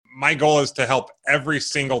my goal is to help every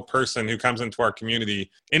single person who comes into our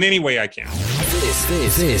community in any way I can. This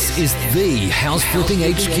is the House Flipping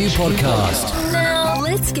HQ podcast. Now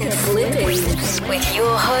let's get flipping with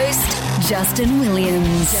your host, Justin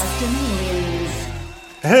Williams.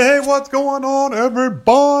 Hey, what's going on,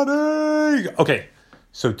 everybody? Okay,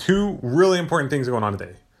 so two really important things are going on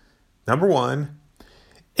today. Number one,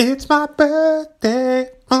 it's my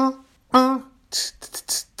birthday.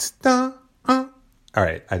 All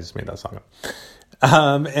right, I just made that song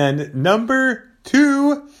up. And number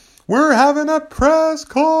two, we're having a press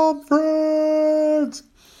conference.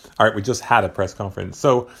 All right, we just had a press conference.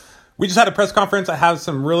 So we just had a press conference. I have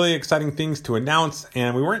some really exciting things to announce,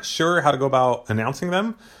 and we weren't sure how to go about announcing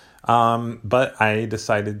them. But I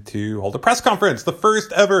decided to hold a press conference, the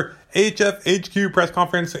first ever HFHQ press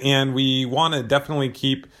conference, and we want to definitely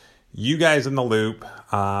keep you guys in the loop,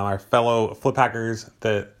 our fellow flip hackers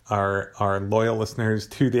that are loyal listeners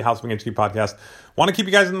to the House Flipping HQ podcast. Want to keep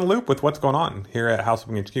you guys in the loop with what's going on here at House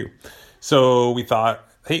Flipping HQ. So we thought,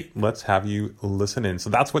 hey, let's have you listen in. So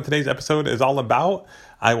that's what today's episode is all about.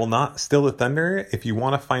 I will not steal the thunder. If you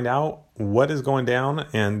want to find out what is going down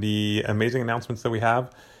and the amazing announcements that we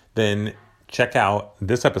have, then check out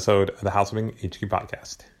this episode of the House Flipping HQ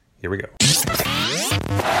podcast. Here we go.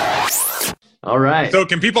 All right. So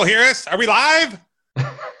can people hear us? Are we live?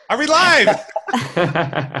 Are we live?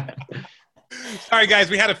 Sorry, guys.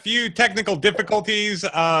 We had a few technical difficulties.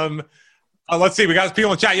 Let's see. We got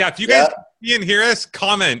people in chat. Yeah, if you guys can hear us,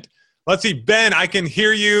 comment. Let's see. Ben, I can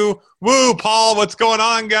hear you. Woo, Paul, what's going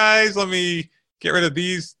on, guys? Let me get rid of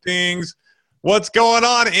these things. What's going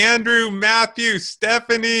on, Andrew, Matthew,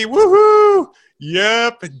 Stephanie? Woohoo!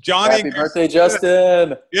 Yep, Johnny. Happy birthday,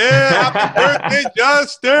 Justin. Yeah, happy birthday,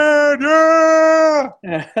 Justin. Yeah.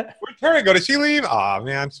 Where'd Tara go? Did she leave? Oh,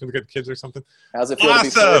 man, she's with the good kids or something. How's it feel?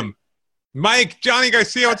 Awesome. Mike, Johnny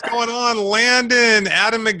Garcia, what's going on? Landon,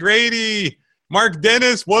 Adam McGrady, Mark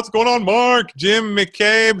Dennis, what's going on, Mark? Jim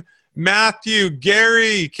McCabe, Matthew,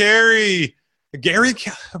 Gary, Carrie. Gary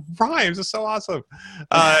rhymes. It's so awesome.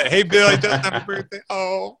 Hey, Bill, I just have a birthday.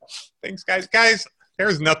 Oh, thanks, guys. Guys,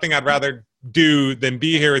 there's nothing I'd rather do than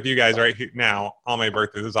be here with you guys right now on my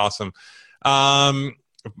birthday. This is awesome.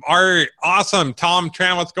 Our awesome Tom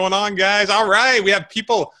Tran, what's going on, guys? All right, we have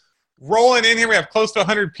people rolling in here. We have close to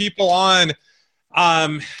 100 people on.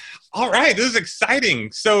 All right, this is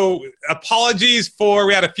exciting. So apologies for,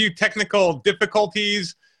 we had a few technical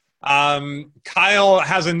difficulties. Kyle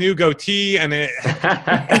has a new goatee and it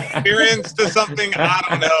experienced to something. I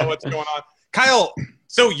don't know what's going on. Kyle,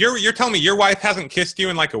 so you're telling me your wife hasn't kissed you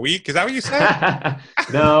in like a week? Is that what you said?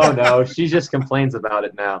 No, she just complains about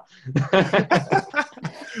it now.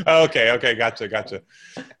 Okay, gotcha.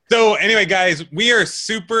 So anyway, guys, we are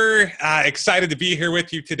super excited to be here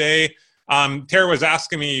with you today. Tara was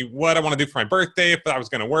asking me what I want to do for my birthday, if I was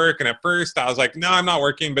going to work, and at first I was like, no, I'm not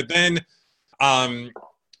working. But then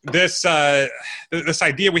this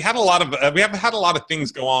idea, we have had a lot of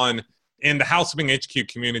things go on in the House Flipping HQ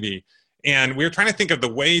community. And we were trying to think of the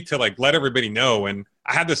way to like let everybody know. And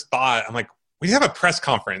I had this thought, I'm like, we have a press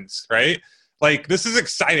conference, right? Like, this is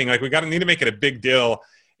exciting. Like, we need to make it a big deal.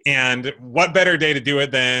 And what better day to do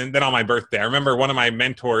it than on my birthday? I remember one of my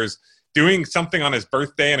mentors doing something on his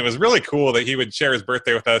birthday, and it was really cool that he would share his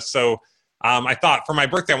birthday with us. So I thought for my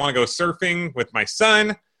birthday, I want to go surfing with my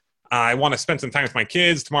son. I want to spend some time with my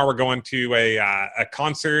kids. Tomorrow we're going to a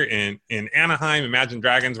concert in Anaheim, Imagine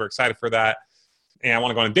Dragons. We're excited for that. And I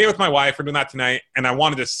want to go on a date with my wife. We're doing that tonight. And I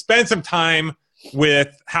wanted to spend some time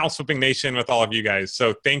with House Flipping Nation with all of you guys.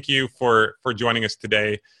 So thank you for joining us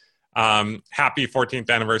today. Happy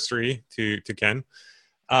 14th anniversary to Ken.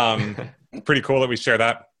 Pretty cool that we share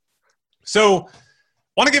that. So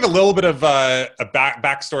want to give a little bit of a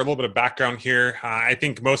backstory, a little bit of background here. I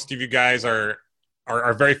think most of you guys are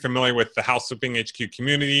very familiar with the House Flipping HQ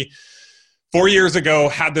community. 4 years ago,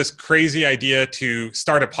 had this crazy idea to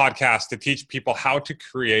start a podcast to teach people how to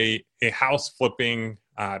create a house flipping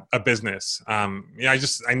a business. I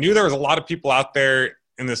knew there was a lot of people out there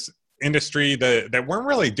in this industry that weren't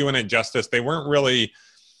really doing it justice. They weren't really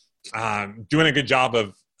doing a good job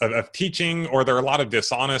of teaching, or there are a lot of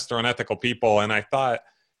dishonest or unethical people. And I thought,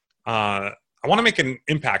 I want to make an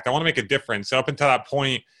impact. I want to make a difference. So up until that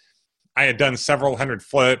point, I had done several hundred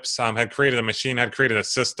flips, had created a machine, had created a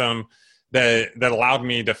system that allowed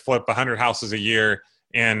me to flip 100 houses a year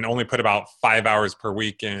and only put about 5 hours per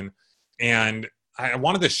week in. And I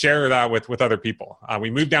wanted to share that with other people. We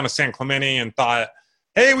moved down to San Clemente and thought,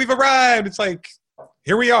 hey, we've arrived. It's like,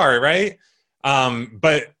 here we are, right?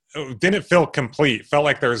 But it didn't feel complete. Felt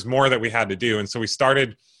like there was more that we had to do. And so we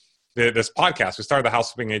started this podcast. We started the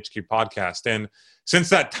House Flipping HQ podcast. And since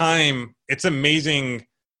that time, it's amazing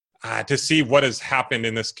to see what has happened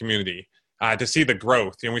in this community, to see the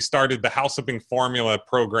growth. We started the House Flipping Formula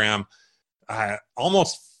program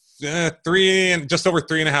almost just over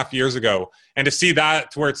 3.5 years ago. And to see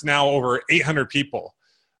that to where it's now over 800 people.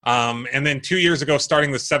 And then 2 years ago,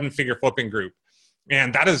 starting the 7-figure flipping group.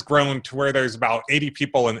 And that has grown to where there's about 80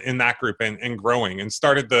 people in that group and growing, and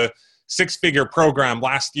started the 6-figure program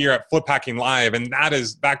last year at Flip Hacking Live. And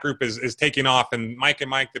that group is taking off. And Mike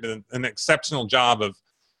did an exceptional job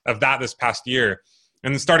of that this past year.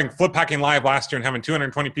 And then starting Flip Hacking Live last year and having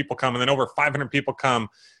 220 people come, and then over 500 people come.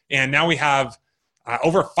 And now we have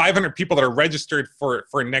over 500 people that are registered for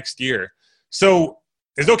next year. So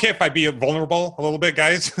is it okay if I be vulnerable a little bit,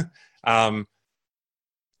 guys?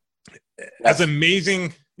 As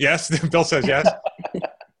amazing, yes, Bill says yes.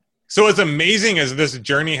 So as amazing as this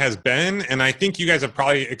journey has been, and I think you guys have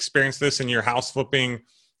probably experienced this in your house flipping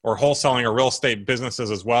or wholesaling or real estate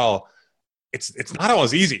businesses as well, it's not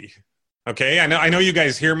always easy. Okay, I know you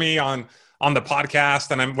guys hear me on the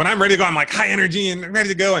podcast, and when I'm ready to go, I'm like high energy and ready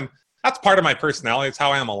to go, and that's part of my personality. It's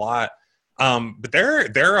how I am a lot. But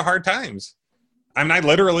there are hard times. I mean, I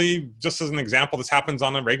literally, just as an example, this happens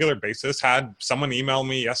on a regular basis, had someone email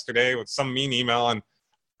me yesterday with some mean email, and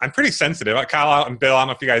I'm pretty sensitive. Kyle and Bill, I don't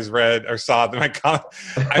know if you guys read or saw my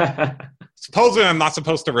comment. Supposedly I'm not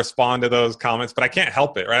supposed to respond to those comments, but I can't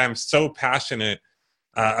help it, right? I'm so passionate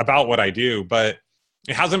about what I do, but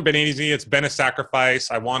it hasn't been easy. It's been a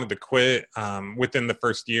sacrifice. I wanted to quit within the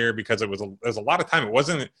first year because it was a lot of time. It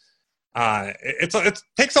wasn't. It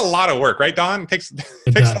takes a lot of work, right, Don?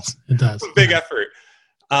 It does. A big effort.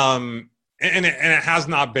 And it has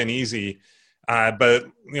not been easy. But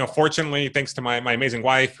fortunately, thanks to my amazing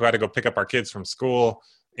wife, who had to go pick up our kids from school,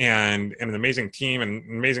 and an amazing team and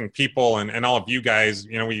amazing people, and all of you guys,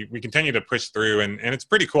 we continue to push through, and it's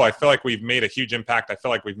pretty cool. I feel like we've made a huge impact. I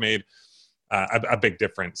feel like we've made a big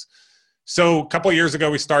difference. So a couple of years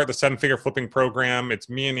ago, we started the 7-figure flipping program. It's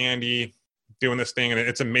me and Andy doing this thing, and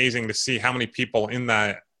it's amazing to see how many people in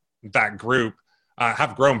that group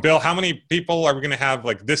have grown. Bill, how many people are we going to have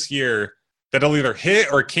like this year that'll either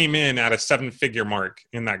hit or came in at a 7-figure mark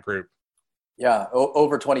in that group? Yeah,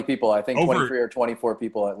 over 20 people. I think 23 or 24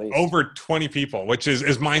 people at least. Over 20 people, which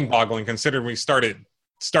is mind-boggling considering we started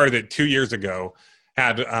it 2 years ago.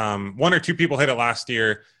 Had 1 or 2 people hit it last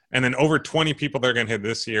year, and then over 20 people that are going to hit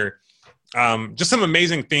this year. Just some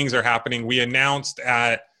amazing things are happening. We announced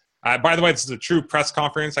at by the way, this is a true press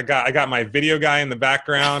conference. I got my video guy in the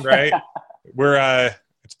background, right?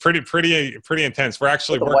 It's pretty intense. We're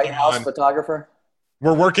actually the White House photographer.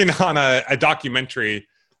 We're working on a documentary,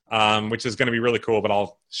 which is going to be really cool. But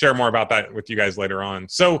I'll share more about that with you guys later on.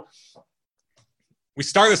 So we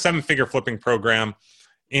started the 7-figure flipping program,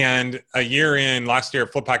 and a year in, last year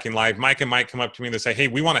at Flip Hacking Live, Mike and Mike come up to me and they say, "Hey,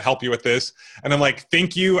 we want to help you with this," and I'm like,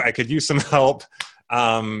 "Thank you. I could use some help."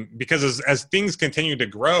 Because as things continue to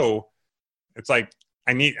grow, it's like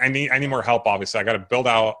I need more help. Obviously, I got to build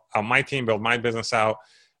out my team, build my business out,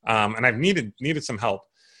 and I've needed some help,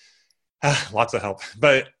 lots of help.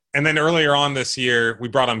 And then earlier on this year, we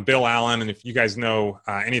brought on Bill Allen, and if you guys know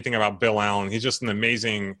anything about Bill Allen, he's just an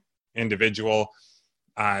amazing individual.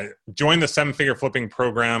 Joined the 7-figure flipping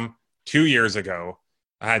program 2 years ago.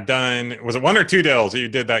 I had done, was it 1 or 2 deals that you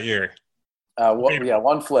did that year?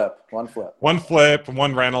 One flip,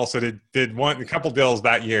 one rental. So did a couple deals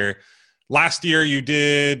that year. Last year you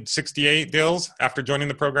did 68 deals after joining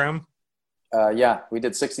the program. Yeah, we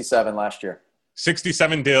did 67 last year.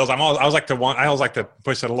 67 deals. I always like to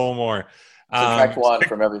push it a little more. Subtract 1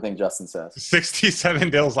 from everything Justin says.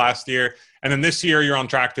 67 deals last year, and then this year you're on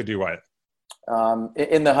track to do what?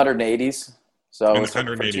 In the 180s. So it's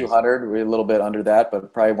for 200. We're a little bit under that,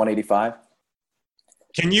 but probably 185.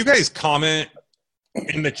 Can you guys comment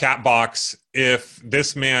in the chat box if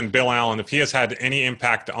this man, Bill Allen, if he has had any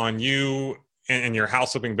impact on you and your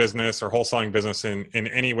house flipping business or wholesaling business in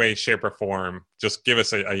any way, shape, or form? Just give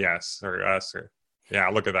us a yes or us or yeah.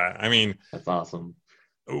 Look at that. I mean, that's awesome.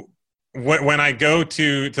 When I go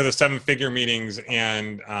to the 7-figure meetings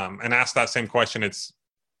and ask that same question, it's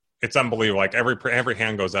unbelievable. Like every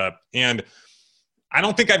hand goes up, and I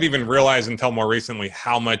don't think I've even realized until more recently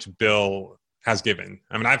how much Bill has given.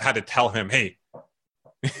 I mean, I've had to tell him, hey,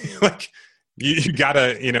 like you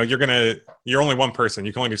gotta, you're only one person.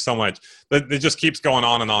 You can only do so much. It just keeps going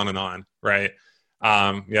on and on and on. Right.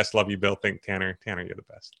 Yes. Love you, Bill. Think Tanner, you're the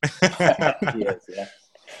best. He is, yeah.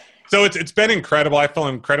 So it's been incredible. I feel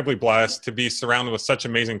incredibly blessed to be surrounded with such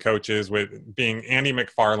amazing coaches, with being Andy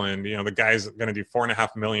McFarland, the guy's going to do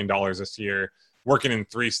 $4.5 million this year, working in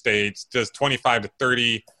 3 states, does 25 to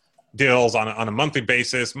 30 deals on a monthly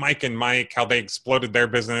basis. Mike and Mike, how they exploded their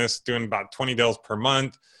business, doing about 20 deals per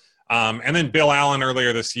month. And then Bill Allen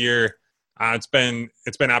earlier this year. It's been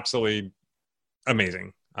absolutely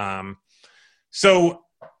amazing. So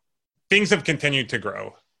things have continued to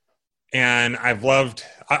grow, and I was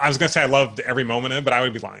going to say I loved every moment of it, but I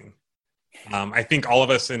would be lying. I think all of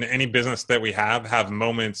us in any business that we have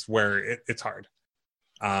moments where it's hard.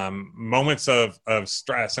 Moments of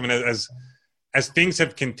stress. I mean, as things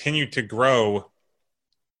have continued to grow,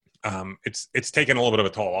 it's taken a little bit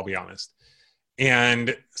of a toll, I'll be honest.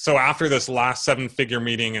 And so after this last 7-figure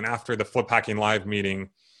meeting and after the Flip Hacking Live meeting,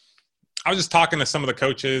 I was just talking to some of the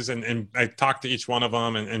coaches, and I talked to each one of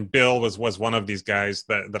them, and Bill was one of these guys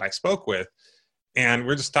that I spoke with. And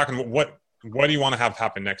we're just talking about what do you want to have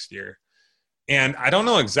happen next year? And I don't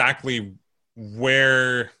know exactly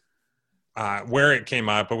where it came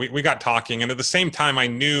up, but we got talking, and at the same time I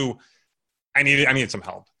knew I needed some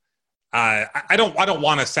help. I don't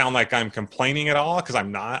want to sound like I'm complaining at all, because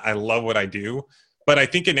I'm not. I love what I do. But I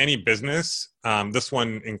think in any business, this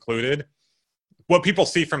one included, what people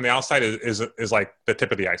see from the outside is like the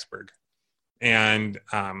tip of the iceberg. And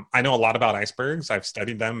I know a lot about icebergs. I've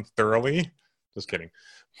studied them thoroughly. Just kidding.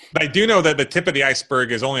 But I do know that the tip of the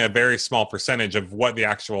iceberg is only a very small percentage of what the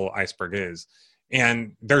actual iceberg is.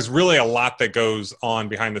 And there's really a lot that goes on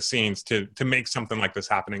behind the scenes to make something like this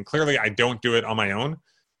happen. And clearly I don't do it on my own.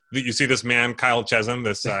 You see this man, Kyle Chesum,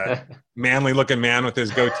 this manly looking man with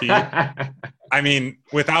his goatee. I mean,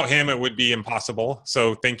 without him, it would be impossible.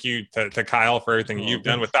 So thank you to Kyle for everything you've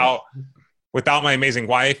done. Without my amazing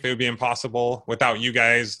wife, it would be impossible. Without you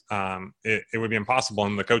guys, it would be impossible.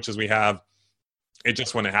 And the coaches we have, it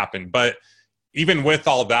just wouldn't happen. But even with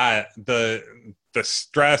all that, the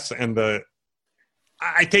stress and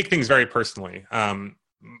I take things very personally.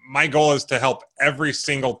 My goal is to help every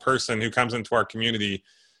single person who comes into our community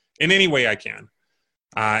in any way I can.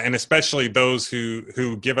 And especially those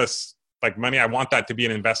who give us like money. I want that to be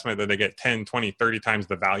an investment that they get 10, 20, 30 times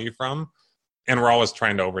the value from. And we're always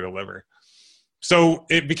trying to over deliver. So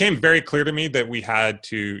it became very clear to me that we had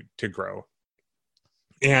to grow.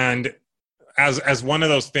 And as one of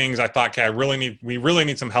those things, I thought, okay, we really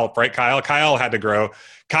need some help, right, Kyle? Kyle had to grow.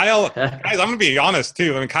 Kyle, guys, I'm gonna be honest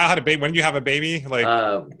too. I mean, Kyle had a baby. When did you have a baby? Like,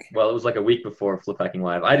 well, it was like a week before Flip Hacking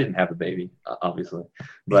Live. I didn't have a baby, obviously,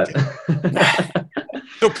 but.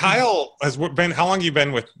 So Kyle has been. How long have you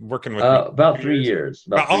been working with me? About 3 years.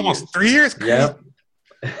 Almost 3 years. Yeah.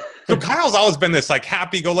 So Kyle's always been this like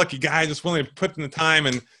happy-go-lucky guy, just willing to put in the time,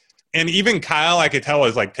 and even Kyle, I could tell,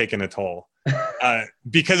 was like taking a toll.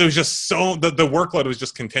 Because it was just so the workload was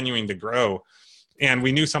just continuing to grow, and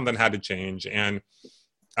we knew something had to change. And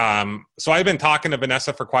so I've been talking to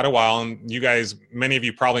Vanessa for quite a while, and you guys, many of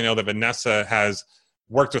you probably know that Vanessa has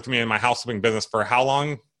worked with me in my house flipping business for how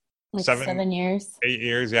long? Like 7 years, 8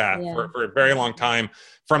 years. Yeah. For a very long time.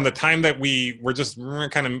 From the time that we were just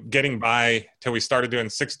kind of getting by till we started doing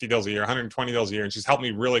 60 deals a year, 120 deals a year, and she's helped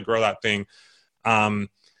me really grow that thing.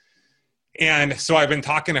 And so I've been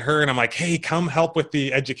talking to her, and I'm like, hey, come help with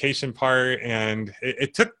the education part. And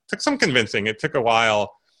it took some convincing. It took a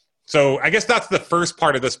while. So I guess that's the first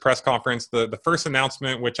part of this press conference, the first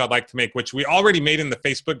announcement, which I'd like to make, which we already made in the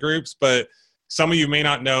Facebook groups, but some of you may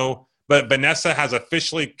not know. But Vanessa has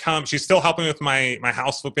officially come. She's still helping with my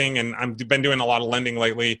house flipping, and I've been doing a lot of lending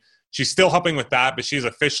lately. She's still helping with that, but she's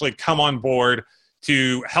officially come on board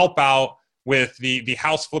to help out with the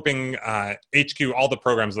house flipping HQ, all the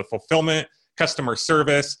programs, the fulfillment, customer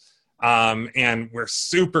service, and we're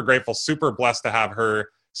super grateful, super blessed to have her.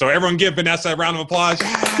 So everyone give Vanessa a round of applause.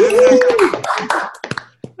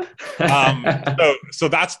 So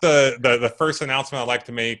that's the first announcement I'd like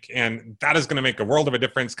to make, and that is going to make a world of a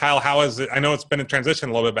difference. Kyle, how is it? I know it's been a transition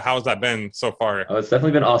a little bit, but how has that been so far? Oh, it's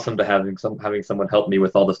definitely been awesome to having someone help me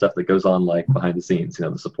with all the stuff that goes on, like behind the scenes,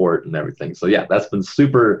 the support and everything. So yeah, that's been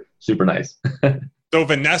super, super nice. So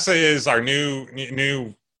Vanessa is our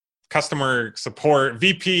new customer support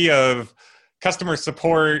VP of customer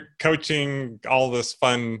support, coaching, all this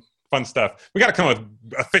fun stuff. We got to come up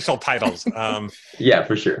with official titles. Yeah,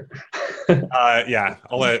 for sure. Yeah,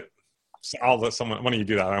 I'll let someone, one of you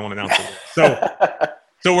do that. I want to announce it.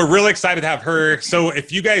 So we're really excited to have her. So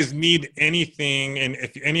if you guys need anything, and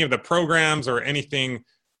if any of the programs or anything,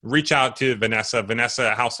 reach out to Vanessa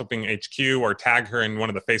at House Flipping HQ, or tag her in one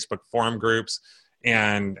of the Facebook forum groups,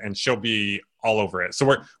 and she'll be all over it. So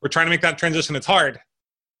we're trying to make that transition. It's hard.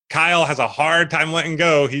 Kyle has a hard time letting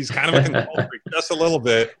go. He's kind of a control freak, just a little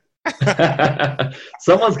bit.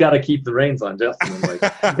 Someone's got to keep the reins on Justin.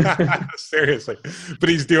 Seriously, but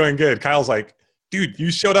he's doing good. Kyle's like, dude,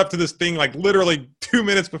 you showed up to this thing like literally 2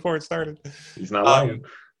 minutes before it started. He's not lying.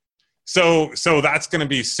 So that's going to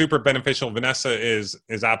be super beneficial. Vanessa is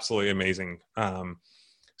absolutely amazing.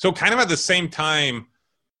 So kind of at the same time,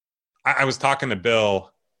 I was talking to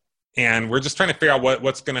Bill, and we're just trying to figure out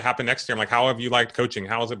what's going to happen next year. I'm like, how have you liked coaching?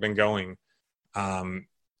 How has it been going? And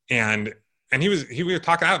we were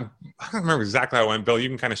talking out. I don't remember exactly how it went. Bill, you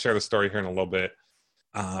can kind of share the story here in a little bit.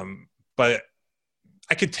 But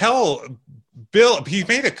I could tell Bill, he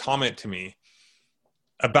made a comment to me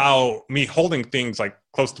about me holding things like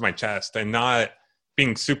close to my chest and not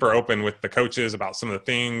being super open with the coaches about some of the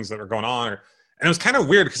things that were going on. And it was kind of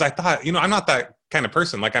weird because I thought, I'm not that kind of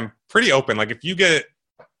person. Like, I'm pretty open. Like, if you get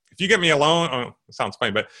me alone, it sounds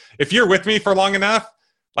funny, but if you're with me for long enough,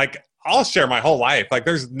 like, I'll share my whole life. Like,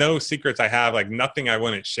 there's no secrets I have, like nothing I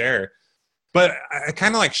wouldn't share. But it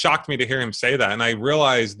kind of like shocked me to hear him say that. And I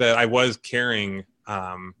realized that I was carrying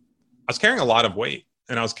a lot of weight,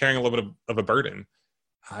 and I was carrying a little bit of a burden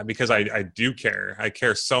because I do care. I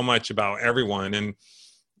care so much about everyone. And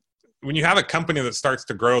when you have a company that starts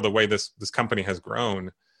to grow the way this company has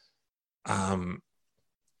grown, and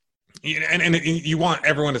you want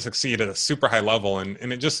everyone to succeed at a super high level, and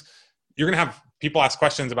it just, you're going to have people ask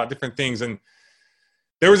questions about different things. And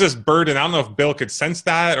there was this burden. I don't know if Bill could sense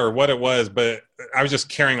that or what it was, but I was just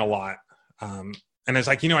carrying a lot. And it's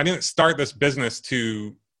like, I didn't start this business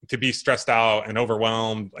to be stressed out and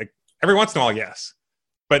overwhelmed. Like, every once in a while, yes,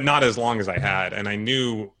 but not as long as I had. And I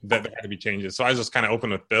knew that there had to be changes. So I was just kind of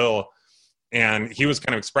open with Bill, and he was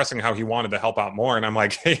kind of expressing how he wanted to help out more. And I'm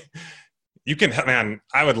like, hey, you can, man,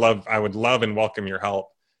 I would love and welcome your help.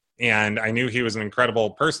 And I knew he was an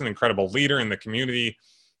incredible person, incredible leader in the community.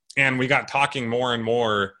 And we got talking more and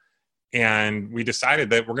more, and we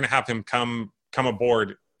decided that we're going to have him come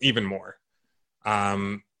aboard even more.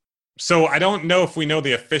 So I don't know if we know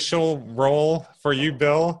the official role for you,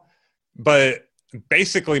 Bill, but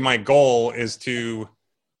basically my goal is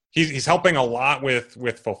he's helping a lot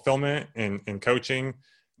with fulfillment and coaching,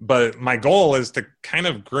 but my goal is to kind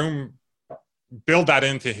of build that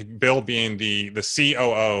into Bill being the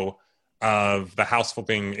COO of the House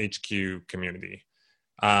Flipping HQ community.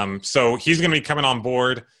 So he's going to be coming on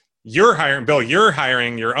board. You're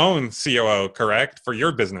hiring your own COO, correct, for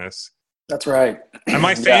your business? That's right. Am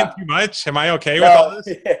I saying too much? Am I okay with all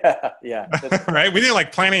this? Yeah. Right? We didn't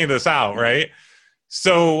like plan any of this out, right?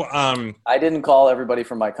 So I didn't call everybody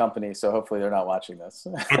from my company, so hopefully they're not watching this.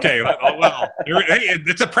 Okay. Well, hey,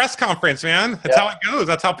 it's a press conference, man. That's how it goes.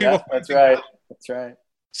 That's how people. That's right. That's right.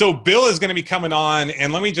 So Bill is going to be coming on,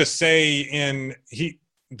 and let me just say, in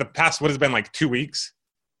the past, what has been like 2 weeks,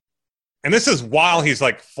 and this is while he's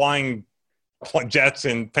like flying jets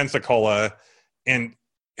in Pensacola, and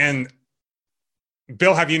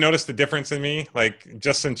Bill, have you noticed the difference in me, like,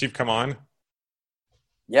 just since you've come on?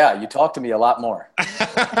 Yeah, you talk to me a lot more.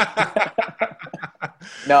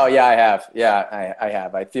 No, yeah, I have. Yeah, I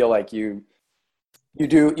have. I feel like you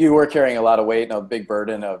were carrying a lot of weight and a big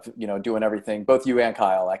burden of, doing everything. Both you and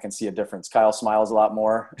Kyle, I can see a difference. Kyle smiles a lot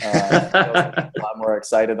more, a lot more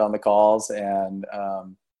excited on the calls. And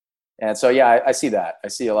so, yeah, I see that. I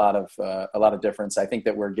see a lot of difference. I think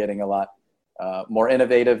that we're getting a lot more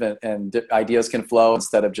innovative, and ideas can flow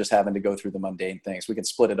instead of just having to go through the mundane things. We can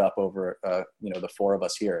split it up over, the four of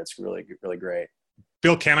us here. It's really, really great.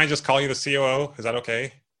 Bill, can I just call you the COO? Is that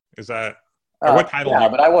okay? Is that, or what title? Yeah,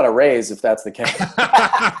 but I want to raise if that's the case.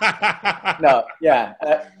 No, yeah.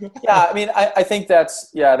 I mean, I think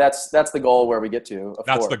that's the goal where we get to.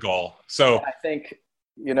 That's the goal. So and I think,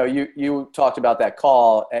 you talked about that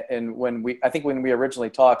call, and when we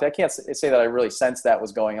originally talked, I can't say that I really sensed that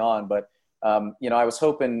was going on, but I was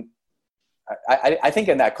hoping, I think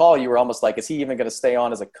in that call, you were almost like, is he even going to stay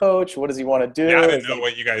on as a coach? What does he want to do? Yeah, I didn't know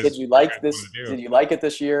what you guys, did you like this? Did you like it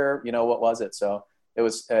this year? What was it? So it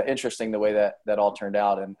was interesting the way that all turned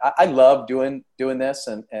out. And I love doing this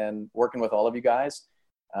and working with all of you guys.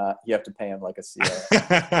 You have to pay him like a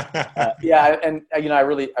CEO. Yeah. And I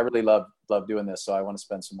really love doing this. So I want to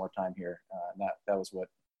spend some more time here. And that was what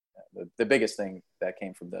the biggest thing that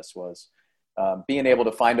came from this was, being able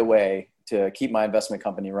to find a way to keep my investment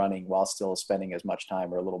company running while still spending as much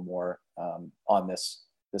time or a little more on this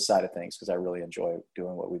side of things, because I really enjoy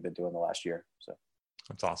doing what we've been doing the last year. So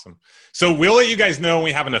that's awesome. So we'll let you guys know when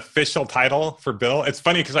we have an official title for Bill. It's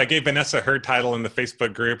funny because I gave Vanessa her title in the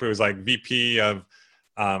Facebook group. It was like VP of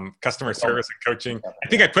customer service and coaching. I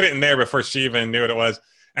think I put it in there before she even knew what it was.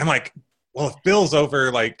 I'm like, well, if Bill's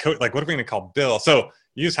over, like what are we going to call Bill? So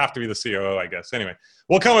you just have to be the COO, I guess. Anyway,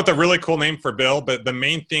 we'll come up with a really cool name for Bill, but the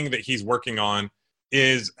main thing that he's working on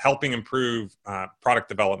is helping improve product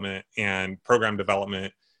development and program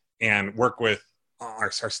development, and work with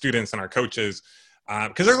our students and our coaches,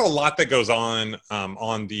 because there's a lot that goes on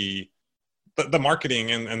the the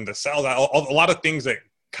marketing and the sales, a lot of things that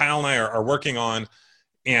Kyle and I are working on.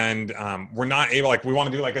 And we're not able, like, we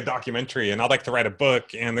want to do like a documentary, and I'd like to write a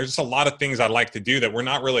book, and there's just a lot of things I'd like to do that we're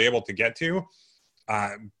not really able to get to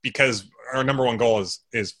because our number one goal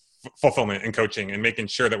is fulfillment and coaching and making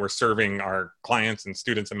sure that we're serving our clients and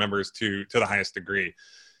students and members to the highest degree.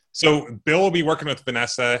 So Bill will be working with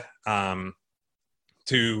Vanessa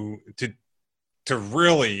to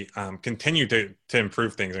really continue to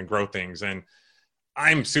improve things and grow things. And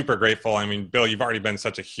I'm super grateful. I mean, Bill, you've already been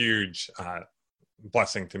such a huge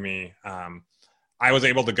blessing to me. I was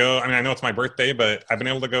able to go, I mean, I know it's my birthday, but I've been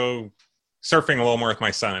able to go surfing a little more with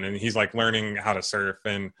my son, and he's like learning how to surf.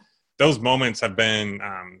 And those moments have been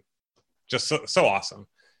just so awesome.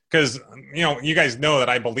 Because, you know, you guys know that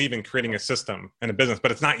I believe in creating a system and a business,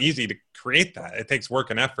 but it's not easy to create that. It takes work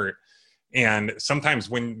and effort. And sometimes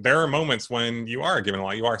when there are moments when you are giving a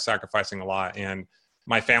lot, you are sacrificing a lot. And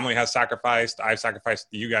my family has sacrificed. I've sacrificed.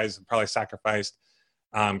 You guys have probably sacrificed.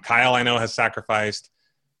 Kyle, I know, has sacrificed.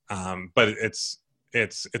 But it's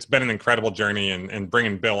been an incredible journey, and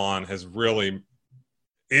bringing Bill on has really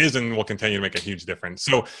is and will continue to make a huge difference.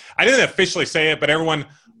 So I didn't officially say it, but everyone,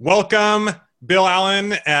 welcome Bill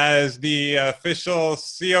Allen as the official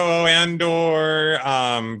COO and/or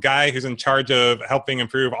guy who's in charge of helping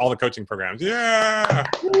improve all the coaching programs. Yeah.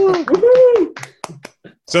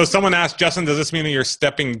 So someone asked, Justin, does this mean that you're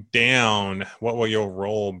stepping down? What will your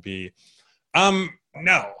role be?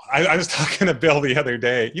 No, I was talking to Bill the other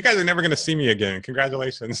day. You guys are never going to see me again.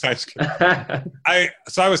 Congratulations. So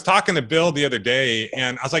I was talking to Bill the other day,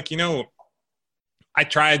 and I was like, you know, I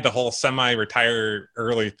tried the whole semi-retire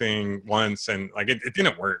early thing once, and like it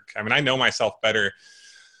didn't work. I mean, I know myself better.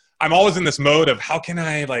 I'm always in this mode of how can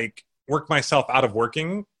I like work myself out of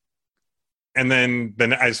working, and then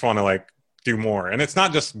I just want to like do more. And it's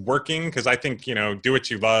not just working, because I think, you know, do what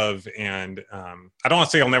you love. And I don't want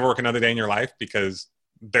to say you'll never work another day in your life, because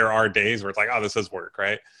there are days where it's like, oh, this is work,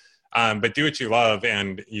 right? But do what you love,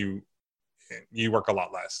 and you work a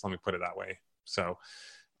lot less. Let me put it that way. So,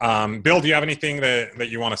 Bill, do you have anything that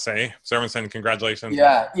you want to say? So everyone's saying congratulations.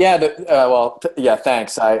 Yeah.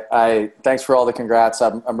 Thanks. Thanks for all the congrats.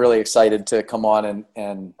 I'm really excited to come on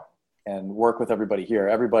and work with everybody here.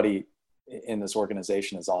 Everybody in this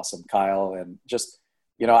organization is awesome. Kyle, and just,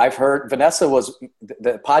 you know, I've heard Vanessa was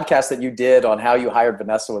the podcast that you did on how you hired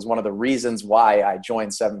Vanessa was one of the reasons why I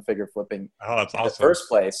joined Seven Figure Flipping in the first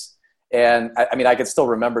place. And I mean, I can still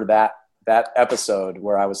remember that episode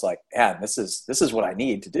where I was like, man, this is what I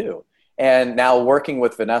need to do. And now working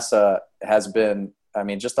with Vanessa has been, I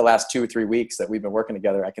mean, just the last 2 or 3 weeks that we've been working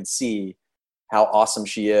together, I can see how awesome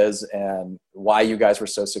she is and why you guys were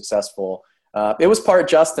so successful. It was part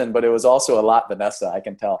Justin, but it was also a lot Vanessa, I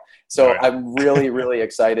can tell. So right. I'm really, really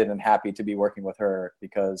excited and happy to be working with her,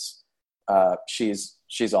 because she's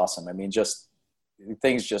awesome. I mean, just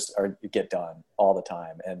things just get done all the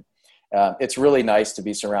time. And it's really nice to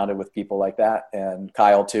be surrounded with people like that. And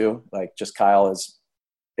Kyle too, like just Kyle is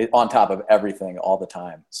on top of everything all the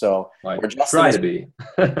time. So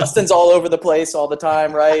Justin's all over the place all the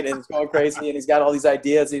time, right? And he's going crazy, and he's got all these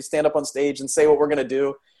ideas. He stand up on stage and say what we're going to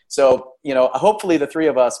do. So, you know, hopefully the three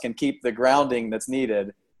of us can keep the grounding that's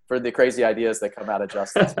needed for the crazy ideas that come out of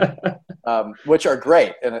Justin's, which are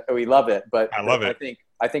great, and we love it. But I love it.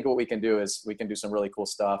 I think what we can do is we can do some really cool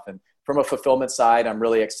stuff. And from a fulfillment side, I'm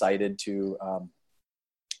really excited to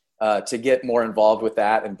get more involved with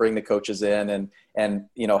that and bring the coaches in and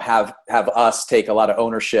you know have us take a lot of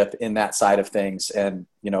ownership in that side of things, and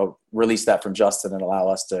you know release that from Justin and allow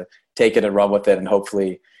us to take it and run with it, and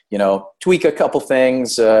hopefully, you know, tweak a couple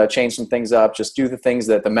things, change some things up, just do the things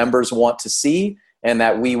that the members want to see and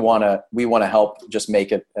that we want to help just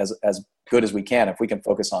make it as good as we can. If we can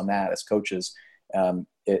focus on that as coaches,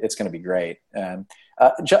 it's going to be great. And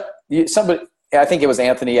somebody, I think it was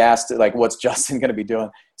Anthony, asked like, what's Justin going to be doing?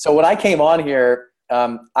 So when I came on here,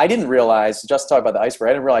 I didn't realize, just talk about the iceberg,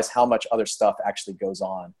 I didn't realize how much other stuff actually goes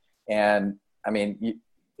on. And I mean,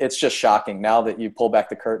 it's just shocking now that you pull back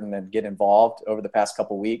the curtain and get involved over the past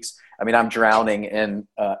couple of weeks. I mean, I'm drowning in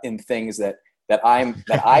things that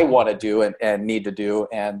I want to do and need to do.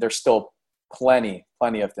 And there's still plenty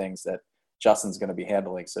of things that Justin's going to be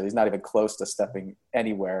handling. So he's not even close to stepping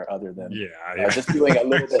anywhere other than just doing a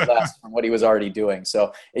little bit less from what he was already doing.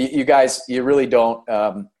 So you guys, you really don't,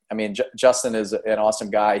 I mean, Justin is an awesome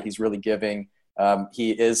guy. He's really giving.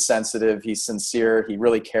 He is sensitive. He's sincere. He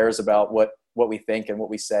really cares about what we think and what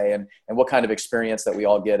we say and what kind of experience that we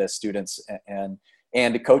all get as students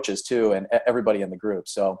and coaches too, and everybody in the group.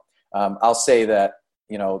 So I'll say that,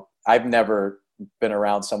 you know, I've never been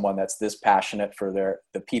around someone that's this passionate for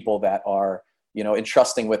the people that are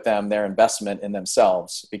entrusting with them their investment in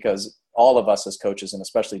themselves, because all of us as coaches, and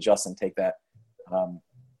especially Justin, take that,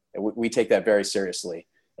 we take that very seriously.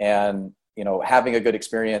 And, having a good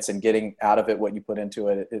experience and getting out of it what you put into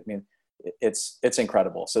it, it's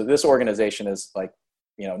incredible. So this organization is like,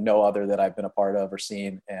 no other that I've been a part of or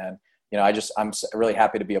seen. And, I'm really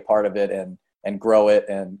happy to be a part of it and grow it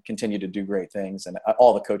and continue to do great things. And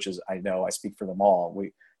all the coaches I know, I speak for them all.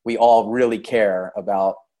 We all really care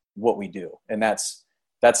about what we do. And that's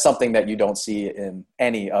something that you don't see in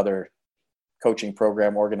any other coaching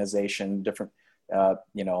program, organization, different,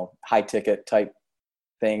 high ticket type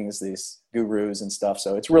things, these gurus and stuff.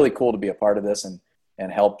 So it's really cool to be a part of this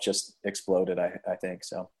and help just explode it, I think.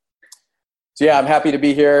 So yeah, I'm happy to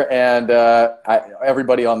be here. And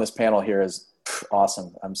everybody on this panel here is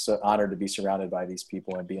awesome. I'm so honored to be surrounded by these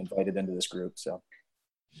people and be invited into this group. So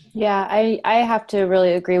yeah, I have to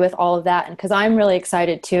really agree with all of that, and because I'm really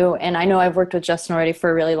excited too. And I know I've worked with Justin already for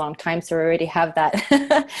a really long time, so we already have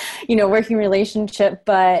that, working relationship.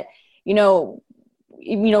 But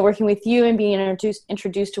working with you and being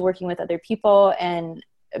introduced to working with other people and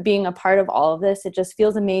being a part of all of this, it just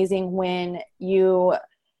feels amazing when you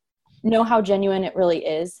know how genuine it really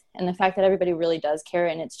is, and the fact that everybody really does care,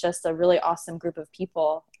 and it's just a really awesome group of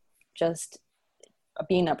people, just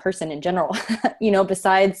being a person in general,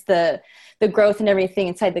 besides the growth and everything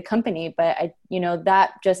inside the company. But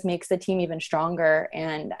that just makes the team even stronger.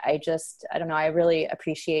 And I don't know, I really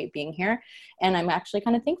appreciate being here, and I'm actually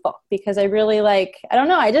kind of thankful because I really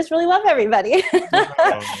I just really love everybody. Is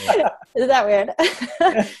that weird?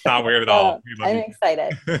 Not weird at all. I'm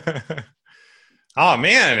excited. Oh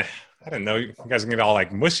man, I didn't know you guys can get all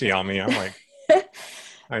like mushy on me. I'm like,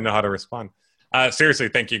 I know how to respond. Seriously,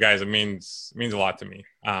 thank you guys. It means a lot to me.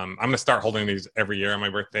 I'm going to start holding these every year on my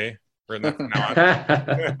birthday. From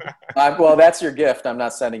now on. Well, that's your gift. I'm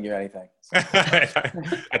not sending you anything.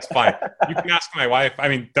 That's fine. You can ask my wife. I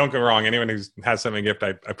mean, don't get me wrong. Anyone who has something gift,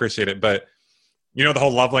 I appreciate it. But the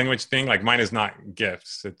whole love language thing, like mine is not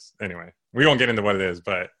gifts. Anyway, we won't get into what it is,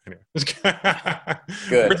 but anyway.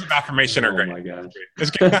 Good. Words of affirmation are great. Oh my gosh.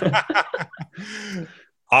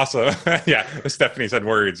 Awesome. Yeah. Stephanie said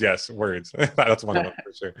words. Yes. Words. That's one of them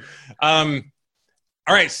for sure. All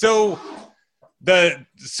right. So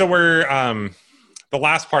we're, the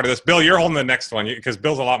last part of this, Bill, you're holding the next one because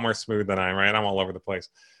Bill's a lot more smooth than I am, right? I'm all over the place.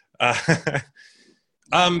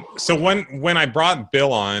 So when I brought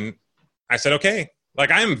Bill on, I said, okay,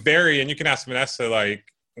 like I am and you can ask Vanessa, like,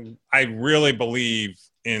 I really believe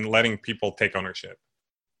in letting people take ownership.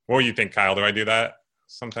 What do you think, Kyle? Do I do that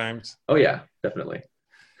sometimes? Oh yeah, definitely.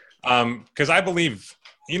 Because I believe,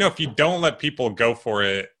 if you don't let people go for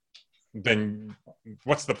it, then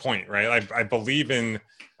what's the point, right? I believe in,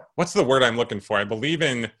 what's the word I'm looking for? I believe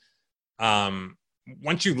in,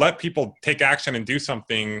 once you let people take action and do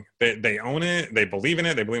something, they own it, they believe in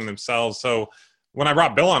it, they believe in themselves. So when I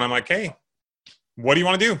brought Bill on, I'm like, hey, what do you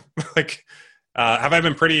want to do? Like, have I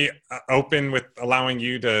been pretty open with allowing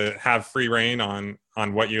you to have free reign on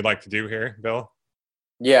what you'd like to do here, Bill?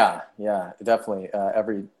 Yeah, definitely.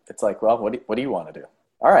 It's like, well, what do you want to do?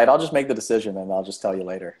 All right, I'll just make the decision and I'll just tell you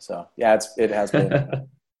later. So yeah, it has been,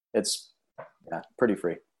 it's pretty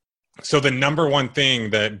free. So the number one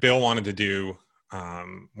thing that Bill wanted to do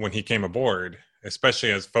when he came aboard,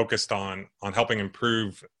 especially as focused on helping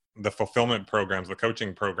improve the fulfillment programs, the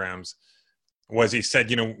coaching programs, was he said,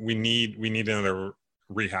 we need another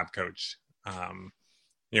rehab coach.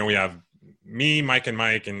 We have me, Mike and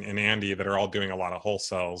Andy that are all doing a lot of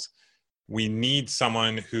wholesales. We need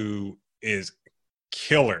someone who is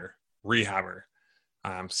killer rehabber,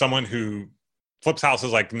 someone who flips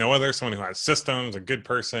houses like no other, someone who has systems, a good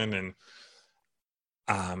person.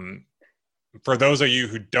 And for those of you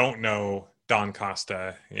who don't know Don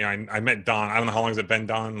Costa, I met Don. I don't know how long has it been,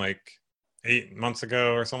 Don, like 8 months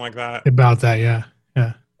ago or something like that. About that, yeah.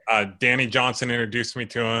 Danny Johnson introduced me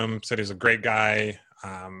to him, said he's a great guy.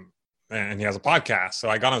 And he has a podcast. So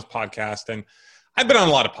I got on his podcast, and I've been on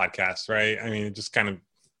a lot of podcasts, right? I mean, just kind of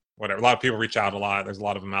whatever. A lot of people reach out a lot. There's a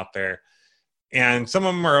lot of them out there. And some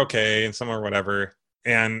of them are okay and some are whatever.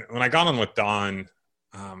 And when I got on with Don,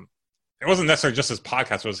 it wasn't necessarily just his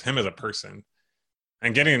podcast, it was him as a person.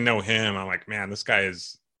 And getting to know him, I'm like, man, this guy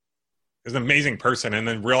is an amazing person. And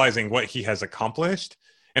then realizing what he has accomplished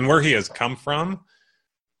and where he has come from.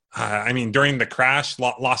 I mean, during the crash,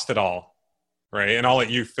 lost it all. Right. And I'll let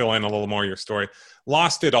you fill in a little more of your story.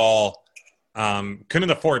 Lost it all. Couldn't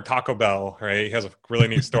afford Taco Bell. Right. He has a really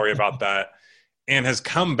neat story about that, and has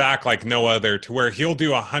come back like no other, to where he'll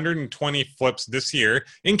do 120 flips this year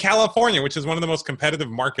in California, which is one of the most competitive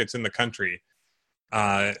markets in the country.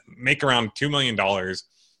 Make around $2 million.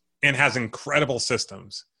 and has incredible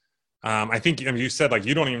systems. I think you said like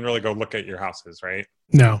you don't even really go look at your houses, right?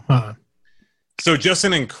 No. So just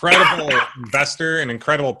an incredible investor, an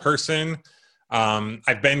incredible person.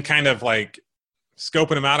 I've been kind of like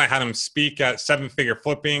scoping him out. I had him speak at 7-Figure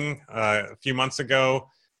Flipping a few months ago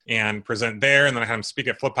and present there. And then I had him speak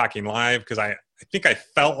at Flip Hacking Live because I think I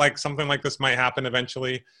felt like something like this might happen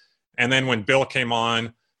eventually. And then when Bill came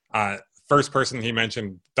on, first person he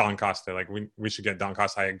mentioned, Don Costa. Like we should get Don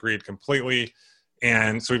Costa. I agreed completely.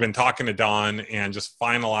 And so we've been talking to Don and just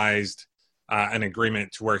finalized an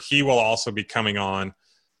agreement to where he will also be coming on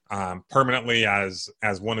permanently as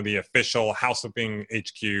one of the official House Flipping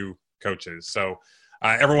HQ coaches. So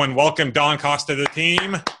everyone welcome Don Costa to the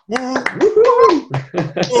team. Woo!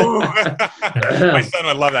 My son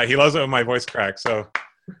would love that. He loves it when my voice cracks. So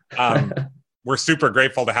we're super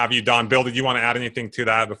grateful to have you, Don. Bill, did you want to add anything to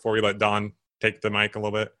that before we let Don take the mic a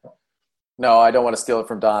little bit? No, I don't want to steal it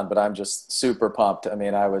from Don, but I'm just super pumped. I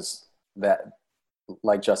mean,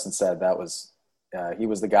 like Justin said, he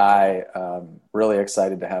was the guy. Really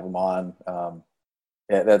excited to have him on.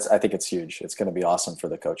 I think it's huge. It's going to be awesome for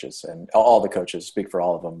the coaches, and all the coaches. Speak for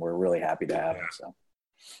all of them. We're really happy to have him. So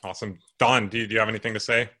awesome, Don. Do you have anything to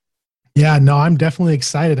say? Yeah, no, I'm definitely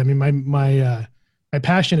excited. I mean, my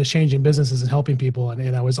passion is changing businesses and helping people,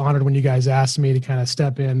 and I was honored when you guys asked me to kind of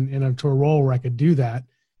step into a role where I could do that.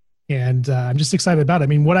 And I'm just excited about it. I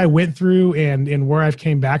mean, what I went through and where I've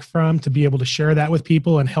came back from to be able to share that with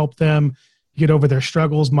people and help them get over their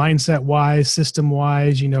struggles, mindset-wise,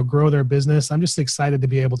 system-wise, grow their business. I'm just excited to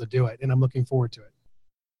be able to do it, and I'm looking forward to it.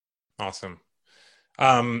 Awesome.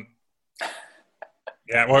 Yeah,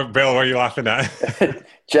 Bill, what are you laughing at?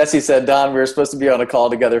 Jesse said, Don, we were supposed to be on a call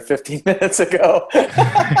together 15 minutes ago.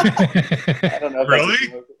 I don't know. Really?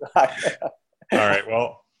 All right,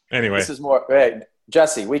 well, anyway. This is more – hey,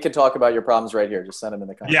 Jesse, we can talk about your problems right here. Just send them in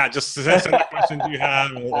the comments. Yeah, just send the questions you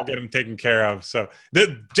have, and we'll get them taken care of. So,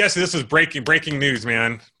 Jesse, this is breaking news,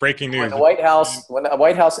 man. Breaking news. When the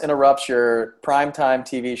White House interrupts your primetime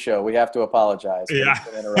TV show, we have to apologize.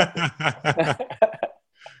 Yeah.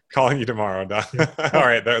 Calling you tomorrow, Don. All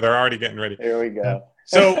right, they're already getting ready. Here we go.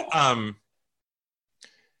 So,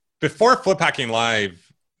 before Flip Hacking Live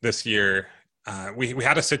this year, we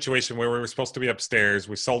had a situation where we were supposed to be upstairs.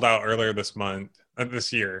 We sold out earlier this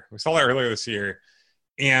year. We sold out earlier this year.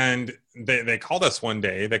 And they called us one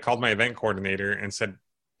day. They called my event coordinator and said,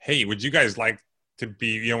 hey, would you guys like to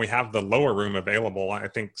be, we have the lower room available. I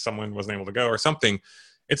think someone wasn't able to go or something.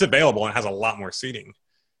 It's available and it has a lot more seating.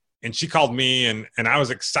 And she called me and I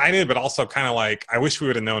was excited, but also kind of like, I wish we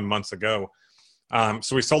would have known months ago.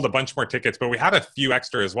 So we sold a bunch more tickets, but we had a few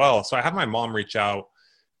extra as well. So I had my mom reach out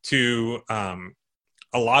to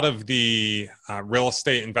a lot of the real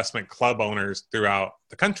estate investment club owners throughout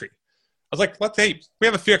the country. I was like, we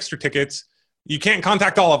have a few extra tickets. You can't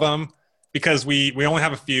contact all of them because we only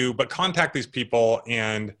have a few, but contact these people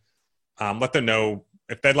and let them know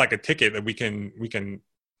if they'd like a ticket that we can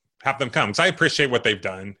have them come. Because I appreciate what they've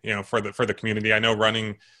done, for the community. I know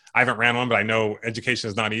I haven't ran one, but I know education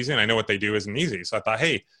is not easy, and I know what they do isn't easy. So I thought,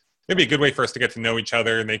 hey, maybe a good way for us to get to know each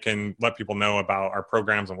other, and they can let people know about our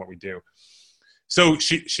programs and what we do. So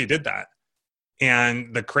she did that.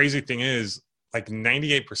 And the crazy thing is, like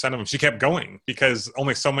 98% of them, she kept going because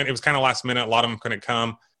only so many, it was kind of last minute. A lot of them couldn't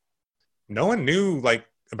come. No one knew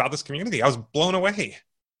about this community. I was blown away.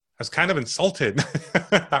 I was kind of insulted.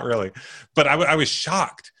 Not really, but I was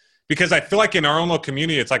shocked because I feel like in our own little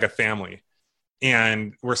community, it's like a family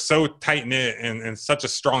and we're so tight knit and such a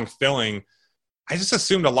strong feeling. I just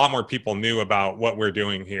assumed a lot more people knew about what we're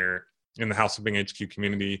doing here in the House Flipping HQ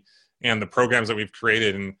community and the programs that we've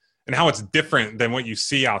created and how it's different than what you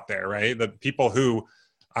see out there, right? The people who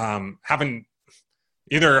haven't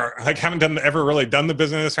ever really done the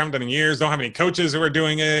business, haven't done it in years, don't have any coaches who are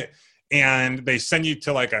doing it, and they send you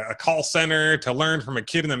to a call center to learn from a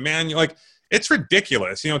kid in the manual. It's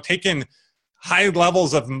ridiculous, taking high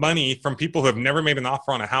levels of money from people who have never made an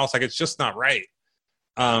offer on a house. It's just not right.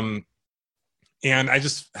 And I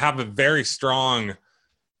just have a very strong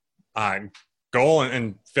goal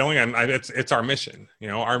and feeling, and it's our mission.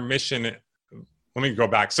 Our mission. Let me go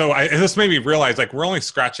back. So this made me realize we're only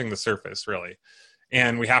scratching the surface, really,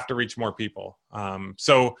 and we have to reach more people.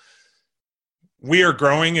 So we are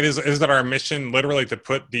growing. Is that our mission literally to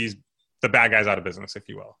put the bad guys out of business, if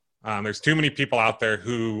you will? There's too many people out there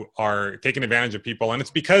who are taking advantage of people, and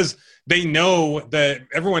it's because they know that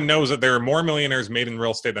everyone knows that there are more millionaires made in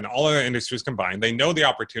real estate than all other industries combined. They know the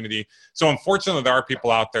opportunity. So unfortunately, there are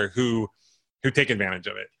people out there who take advantage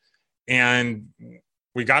of it. And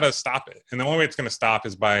we got to stop it. And the only way it's going to stop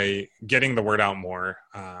is by getting the word out more,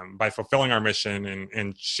 by fulfilling our mission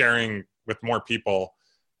and sharing with more people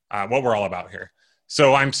what we're all about here.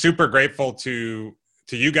 So I'm super grateful to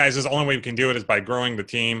you guys. The only way we can do it is by growing the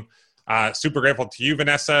team. Super grateful to you,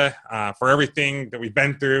 Vanessa, for everything that we've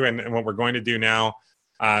been through and what we're going to do now.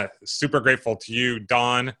 Super grateful to you,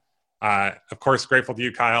 Dawn. Of course, grateful to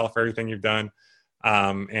you, Kyle, for everything you've done.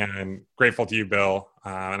 And grateful to you, Bill.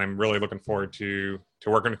 And I'm really looking forward to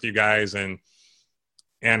working with you guys. And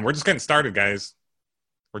we're just getting started, guys.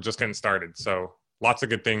 We're just getting started. So lots of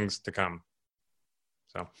good things to come.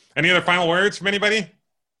 So any other final words from anybody?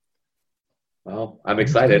 Well, I'm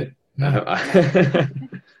excited. I'm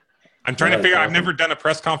trying to figure out, I've never done a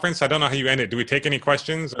press conference. I don't know how you end it. Do we take any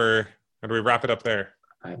questions or do we wrap it up there?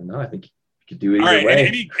 I don't know. I think you could do it either All right.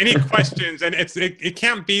 way. Any questions? And it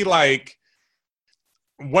can't be like,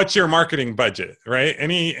 what's your marketing budget, right?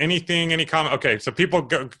 Anything, any comment? Okay. So people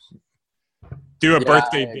go do a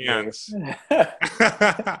birthday dance.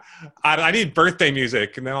 I need birthday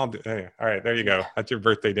music and then I'll do, hey, all right, there you go. That's your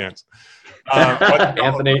birthday dance.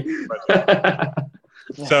 Anthony.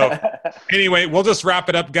 So anyway, we'll just wrap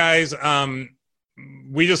it up, guys.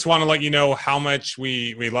 We just want to let you know how much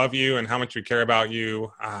we love you and how much we care about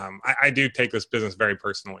you. I do take this business very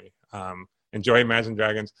personally. Enjoy Imagine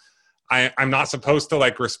Dragons. I'm not supposed to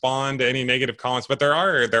like respond to any negative comments, but there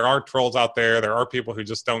are trolls out there. There are people who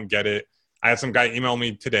just don't get it. I had some guy email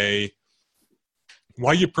me today. Why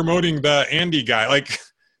are you promoting the Andy guy? Like,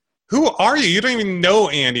 who are you? You don't even know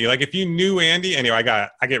Andy. Like, if you knew Andy, anyway,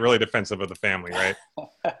 I get really defensive of the family, right?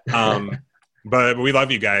 But we love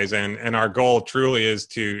you guys, and our goal truly is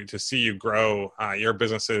to see you grow your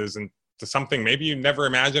businesses and to something maybe you never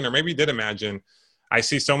imagined, or maybe you did imagine. I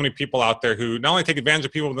see so many people out there who not only take advantage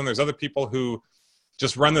of people, but then there's other people who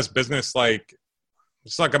just run this business like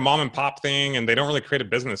it's like a mom and pop thing, and they don't really create a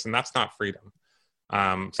business, and that's not freedom.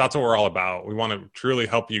 So that's what we're all about. We want to truly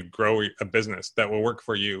help you grow a business that will work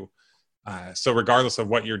for you. So regardless of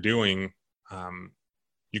what you're doing,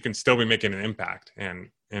 you can still be making an impact, and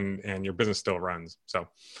your business still runs. So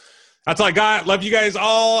that's all I got. Love you guys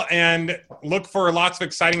all, and look for lots of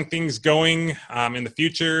exciting things going in the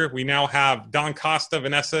future. We now have Don Costa,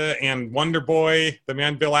 Vanessa, and Wonder Boy, the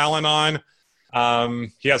man Bill Allen, on.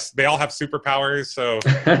 They all have superpowers, so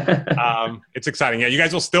it's exciting. Yeah, you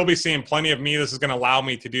guys will still be seeing plenty of me. This is going to allow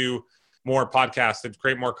me to do more podcasts, to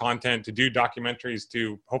create more content, to do documentaries,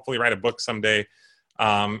 to hopefully write a book someday.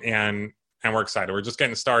 And we're excited. We're just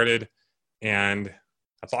getting started, and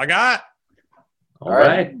that's all I got. All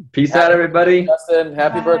right. Peace out, everybody. Justin,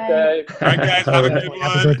 happy birthday. All right, guys, have a good one.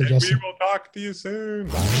 Happy birthday, We Justin. will talk to you soon.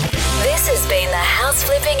 This has been the House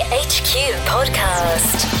Flipping HQ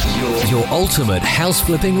podcast. Your ultimate house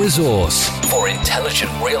flipping resource. For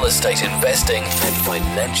intelligent real estate investing and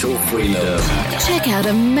financial freedom. Check out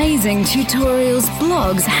amazing tutorials,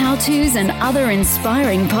 blogs, how-tos, and other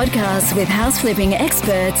inspiring podcasts with house flipping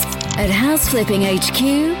experts at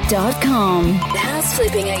houseflippinghq.com.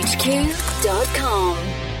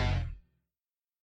 houseflippinghq.com.